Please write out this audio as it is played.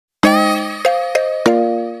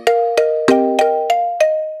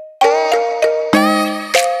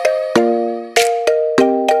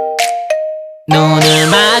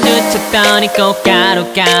했더니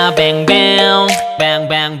꽃가루가 뱅뱅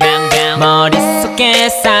뱅뱅뱅뱅 머릿속에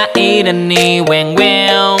쌓이는 네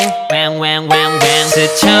웽웽 웽웽웽웽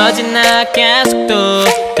스쳐진 나 계속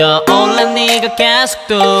떠올라 네가 계속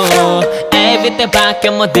everyday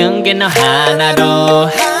바뀌어 모든 게 너 하나로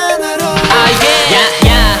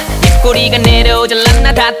야야 입꼬리가 내려오질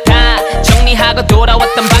않나 닿아 정리하고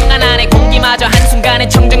돌아왔던 방안 안에 공기마저 한순간에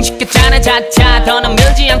청정시켰잖아 자차 더는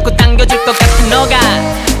밀지 않고 당겨줄 것 같은 너가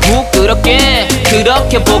부끄럽게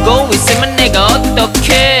그렇게 보고 있으면 내가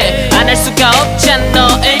어떡해 안 할 수가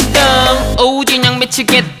없잖아 일등 오진영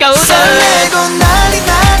미치겠다 설레고 난리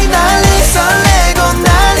난리 난리 설레고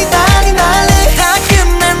난리 난리 난리 다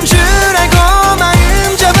끝난 줄 알고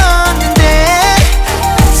마음 접었는데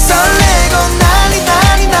설레고 난리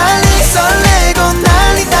난리 난리 설레고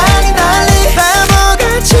난리 난리 난리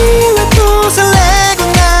바보같이 왜 또 설레고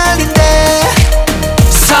난리인데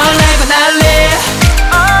설레고 난리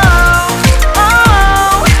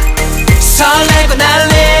설레고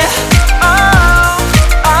난리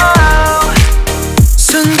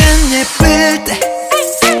순간 예쁠 때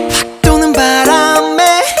팍 도는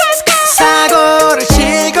바람에 사고를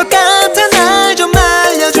칠 것 같아 날 좀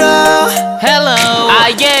알려줘 Hello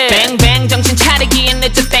뱅뱅 정신 차리기엔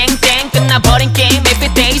늦어 땡땡 끝나버린 게임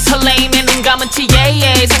everyday 설레임에 눈 감은 티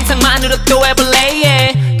yeah 상상만으로도 해볼래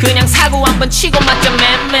yeah 그냥 사고 한번 치고 맞자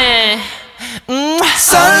맴매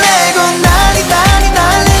설레고 난리 난리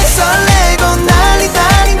난리 설레고 난리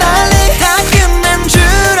난리 난리 다 끝난 줄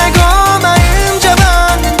알고 마음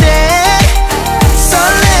접었는데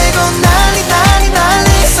설레고 난리 난리 난리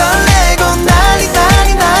설레고 난리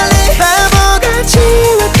난리 난리 바보같이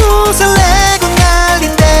왜 또 설레고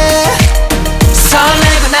난리인데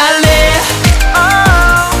설레고 난리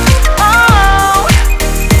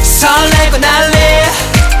설레고 난리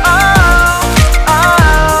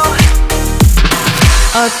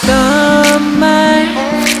어떤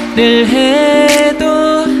말을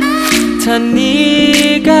해도 더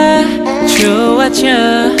네가 좋아져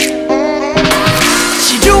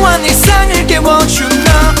지루한 일상을 깨워줄